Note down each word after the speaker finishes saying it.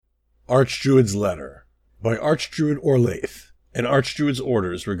Archdruid's Letter by Archdruid Orlaith, and Archdruid's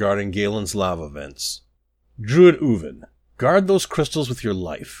orders regarding Galen's lava vents. Druid Uven, guard those crystals with your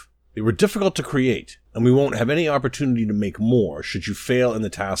life. They were difficult to create, and we won't have any opportunity to make more should you fail in the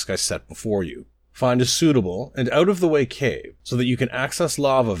task I set before you. Find a suitable and out-of-the-way cave so that you can access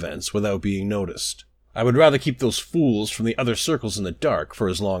lava vents without being noticed. I would rather keep those fools from the other circles in the dark for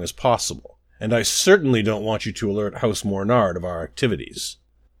as long as possible, and I certainly don't want you to alert House Mornard of our activities.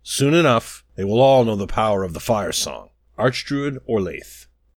 Soon enough, they will all know the power of the Fire Song. Archdruid Orlaith.